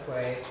qualitative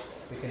way.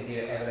 We can do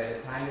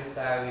evaluated time-use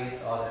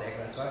diaries, all the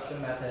data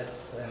construction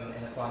methods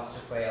in a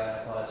quantitative way or in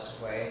a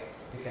qualitative way.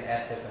 We can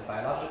add different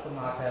biological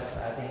markers.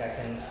 I think I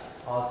can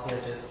also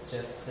just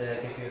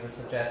give you the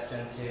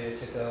suggestion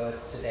to go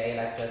today,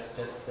 like just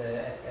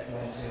at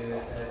noon to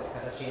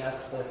Katarzyna's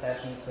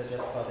session, so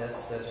just for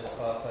this, just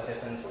for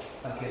different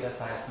computer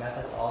science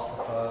methods,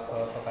 also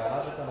for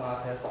biological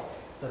markers.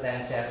 So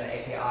then to have an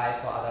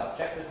API for other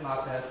objective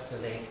markers, to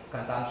link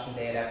consumption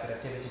data,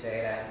 productivity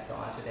data, and so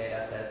on to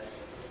data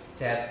sets.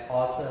 To have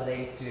also a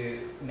link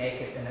to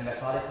make it in a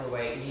methodical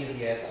way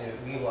easier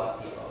to reward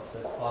people. So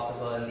it's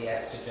possible in the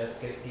app to just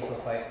give people,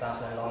 for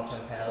example, in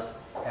long-term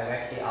panels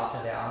directly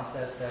after their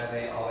answer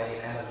survey already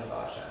an Amazon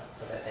voucher,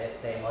 so that they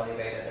stay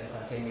motivated and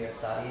continue a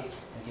study,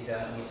 and you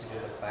don't need to do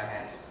this by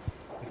hand.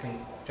 You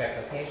can track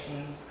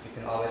location, you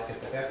can always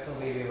give the graphical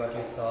review what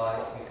you saw,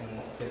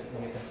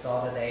 you can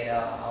store the data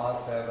on our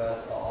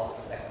servers or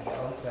also like on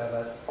your own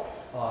servers,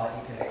 or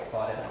you can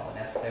export it in all the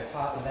necessary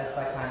parts, and that's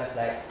like kind of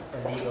like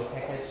a legal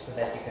package so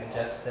that you can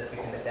just, we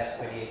can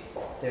adapt pretty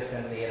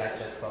differently, like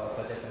just for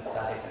different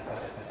studies and for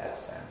different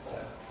apps then.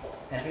 So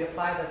And we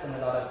apply this in a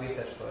lot of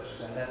research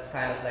projects, and that's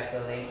kind of like the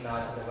link now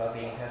to the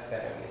well-being test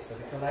batteries. So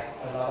we collect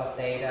a lot of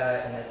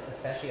data in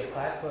especially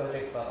applied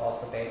projects, but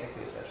also basic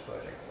research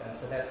projects. And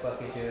so that's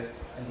what we do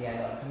in the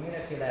end on a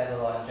community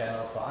level, or in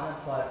general for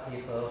unemployed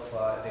people,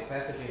 for a big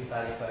refugee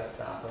study, for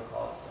example,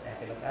 called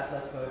Happiness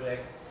Atlas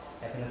Project,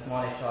 happiness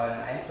monitoring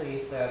and employee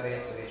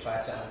surveys, so we try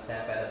to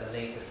understand better the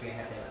link between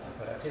happiness and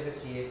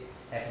productivity,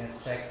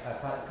 happiness check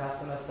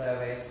customer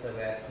surveys, so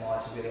where it's more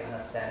to really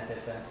understand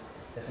different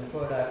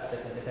products,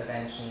 different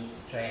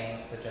interventions,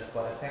 trainings, so just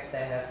what effect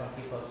they have on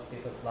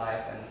people's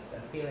life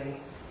and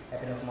feelings.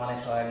 Happiness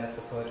monitoring is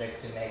a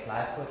project to make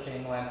life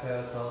coaching more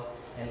empirical,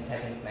 and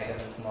happiness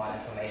magazine is more an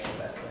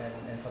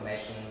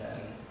information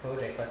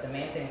project. But the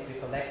main thing is we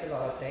collect a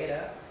lot of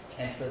data,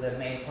 and so the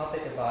main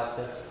topic about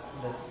this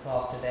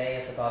talk today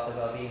is about the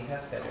well-being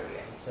test battery.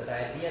 And so the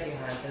idea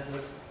behind this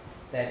is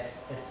that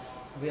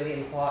it's really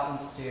important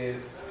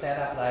to set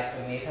up like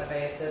a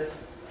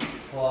metabasis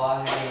for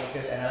having a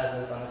good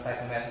analysis on a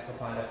psychometrical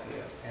point of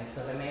view. And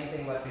so the main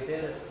thing what we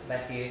did is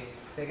that we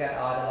figured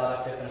out a lot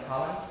of different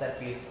columns that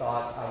we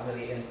thought are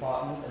really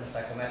important in a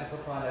psychometrical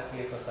point of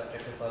view for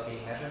subjective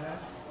well-being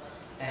measurements.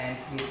 And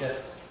we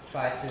just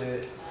try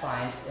to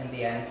find, in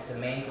the end, the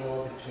main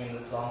goal between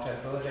this long-term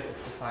project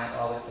is to find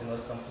always the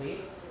most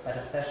complete, but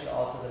especially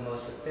also the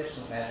most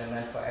efficient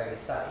measurement for every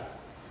study.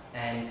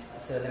 And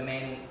so the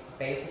main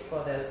basis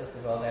for this is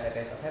the World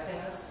Database of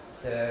Happiness.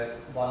 So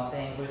one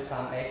thing will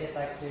make it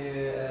like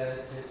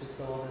to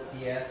Seoul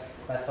this year,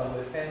 but for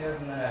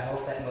I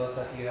hope that most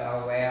of you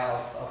are aware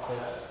of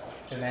this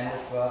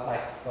tremendous work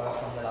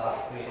from the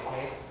last 3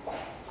 decades.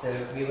 So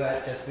we were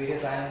just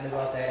redesigning the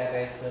World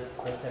Database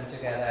with them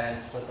together and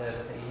with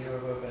the EU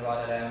group in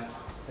Rotterdam,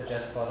 so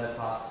just for the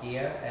past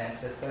year. And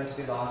so it's going to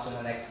be launched in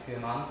the next few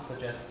months, so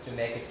just to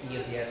make it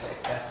easier to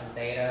access the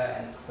data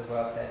and the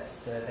work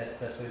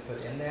that we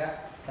put in there.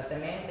 But the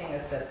main thing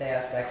is that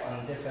there's like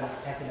on different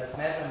happiness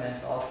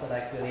measurements also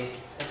like really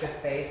a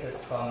good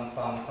basis from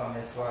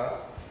his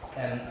work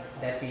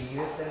that we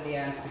used in the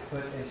end to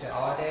put into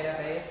our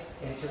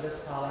database, into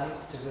this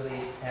columns, to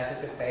really have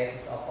a good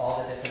basis of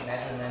all the different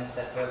measurements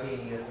that were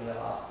being used in the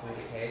last 3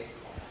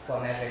 decades for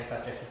measuring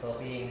subjective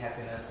well-being,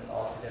 happiness, and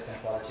also different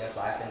quality of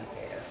life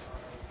indicators.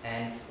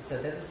 And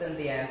so this is in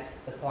the end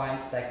the point,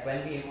 like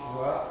when we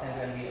work and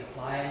when we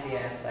apply in the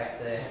end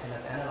like the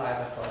happiness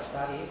analyzer for a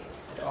study,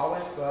 it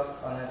always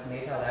works on a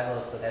meta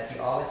level, so that we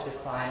always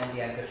define in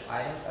the end which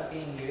items are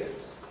being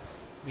used.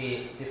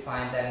 We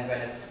define then when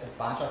it's a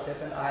bunch of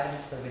different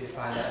items, so we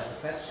define that as a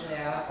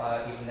questionnaire,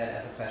 or even then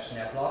as a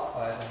questionnaire block,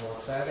 or as a whole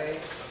survey.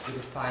 We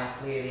define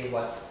clearly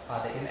what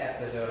are the in-app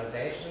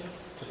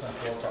visualizations to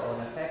control for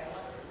own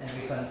effects, and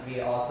we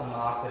also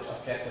mark which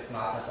objective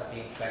markers are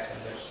being tracked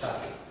in which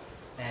study.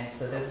 And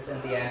so this is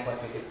in the end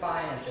what we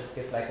define, and just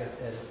give like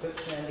a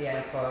description in the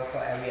end for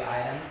every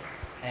item.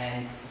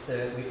 And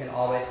so we can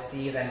always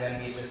see then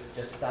when we just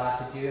start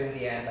to do in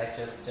the end like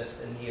just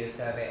a new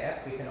survey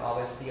app, we can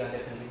always see on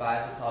different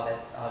devices how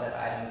that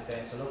item is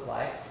going to look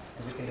like,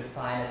 and we can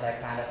define it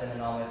like kind of in a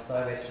normal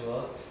survey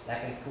tool,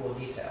 like in full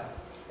detail.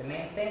 The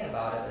main thing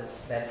about it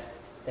is that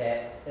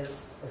there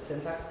is a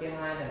syntax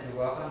behind, and we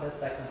work on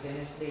this like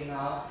continuously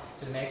now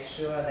to make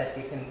sure that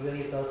we can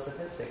really build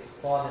statistics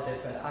for the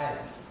different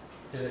items,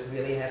 to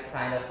really have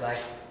kind of like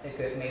a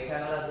good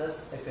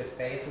meta-analysis, a good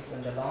basis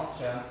in the long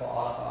term for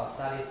all of our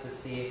studies to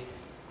see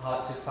how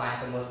to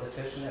find the most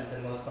efficient and the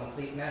most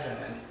complete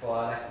measurement for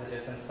like the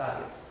different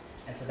studies.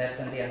 And so that's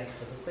in the end the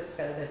statistics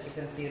that you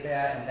can see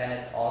there, and then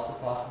it's also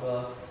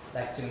possible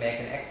like to make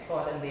an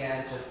export in the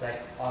end, just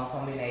like on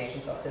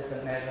combinations of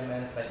different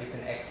measurements, but you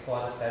can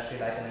export especially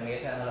like in a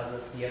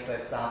meta-analysis here, for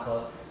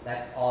example,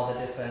 like all the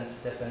different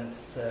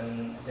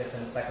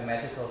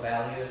psychometrical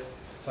values,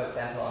 for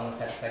example, on the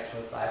satisfaction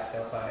life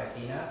scale from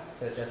Medina.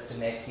 So just to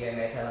make here a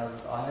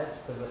meta-analysis on it,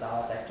 so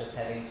without like just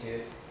having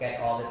to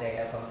get all the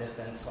data from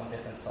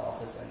different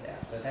sources in there.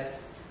 So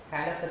that's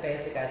kind of the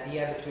basic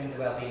idea between the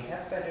well-being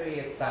test battery.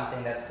 It's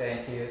something that's going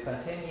to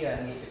continue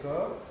and need to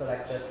grow, so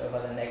like just over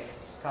the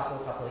next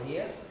couple of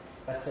years.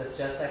 But so it's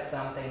just like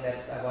something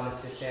that I wanted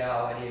to share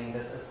already in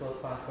this ISQOLS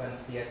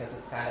conference here, because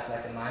it's kind of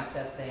like a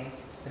mindset thing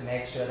to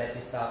make sure that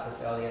you start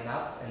this early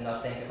enough and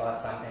not think about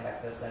something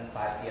like this in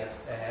 5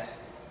 years ahead.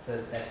 So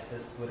that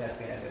this would have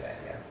been a good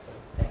idea. So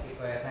thank you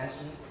for your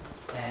attention,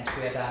 and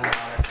we are done now.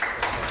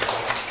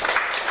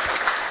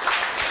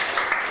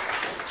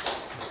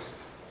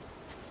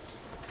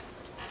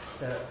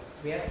 So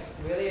we have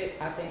really,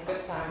 I think,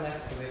 good time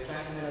left. So we have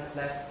 20 minutes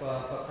left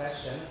for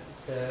questions.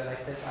 So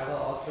like this, I will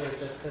also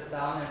just sit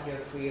down, and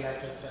you're free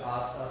like just to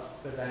ask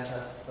us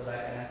presenters so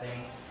like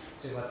anything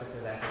to what we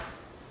presented.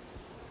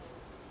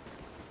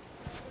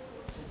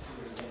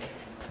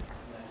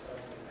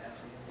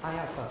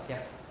 Yeah, of course, yeah.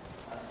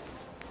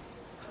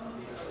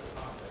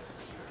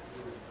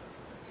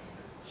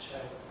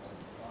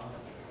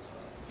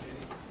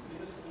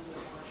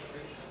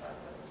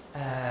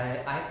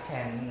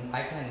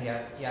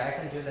 I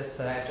can do this.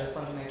 So I just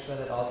want to make sure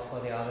that also for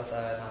the others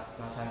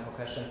enough time for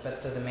questions. But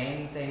so the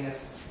main thing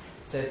is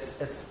So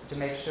it's to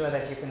make sure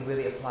that you can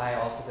really apply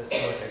also these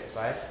projects,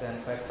 right? So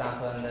for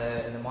example, in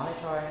the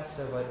monitoring,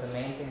 so what the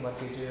main thing what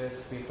we do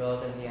is we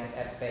build in the end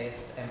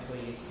app-based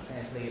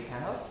employee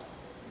panels.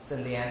 So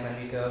in the end,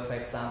 when we go, for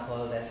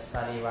example, there's a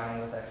study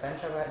running with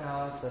Accenture right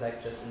now. So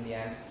like just in the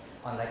end,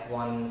 on like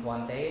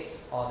one date,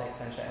 all the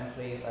Accenture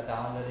employees are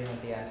downloading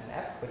in the end an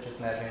app, which is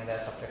measuring their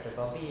subjective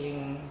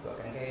well-being, work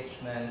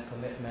engagement,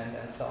 commitment,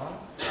 and so on.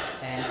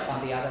 And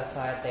on the other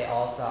side, they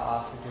also are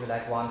asked to do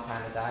like one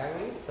time a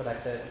diary, so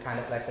like the kind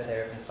of like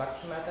their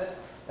construction method,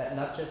 but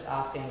not just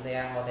asking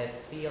there how they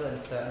feel in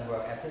certain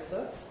work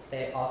episodes,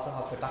 they also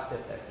how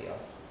productive they feel.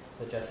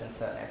 So just in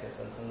certain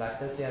episodes. And like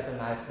this, you have a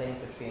nice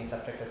link between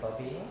subjective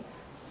well-being,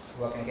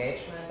 work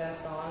engagement, and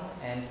so on,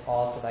 and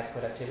also like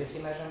productivity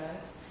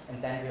measurements.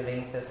 And then we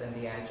link this in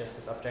the end just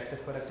with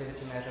objective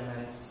productivity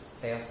measurements,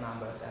 sales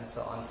numbers, and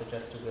so on. So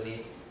just to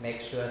really make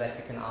sure that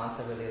we can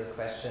answer really the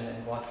question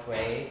in what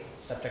way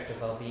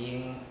subjective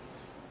well-being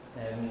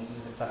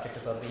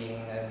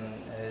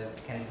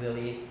can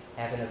really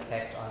have an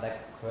effect on like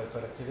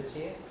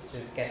productivity to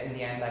get in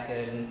the end like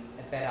a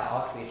better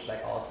outreach,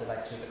 like also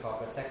like to the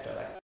corporate sector.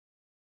 Like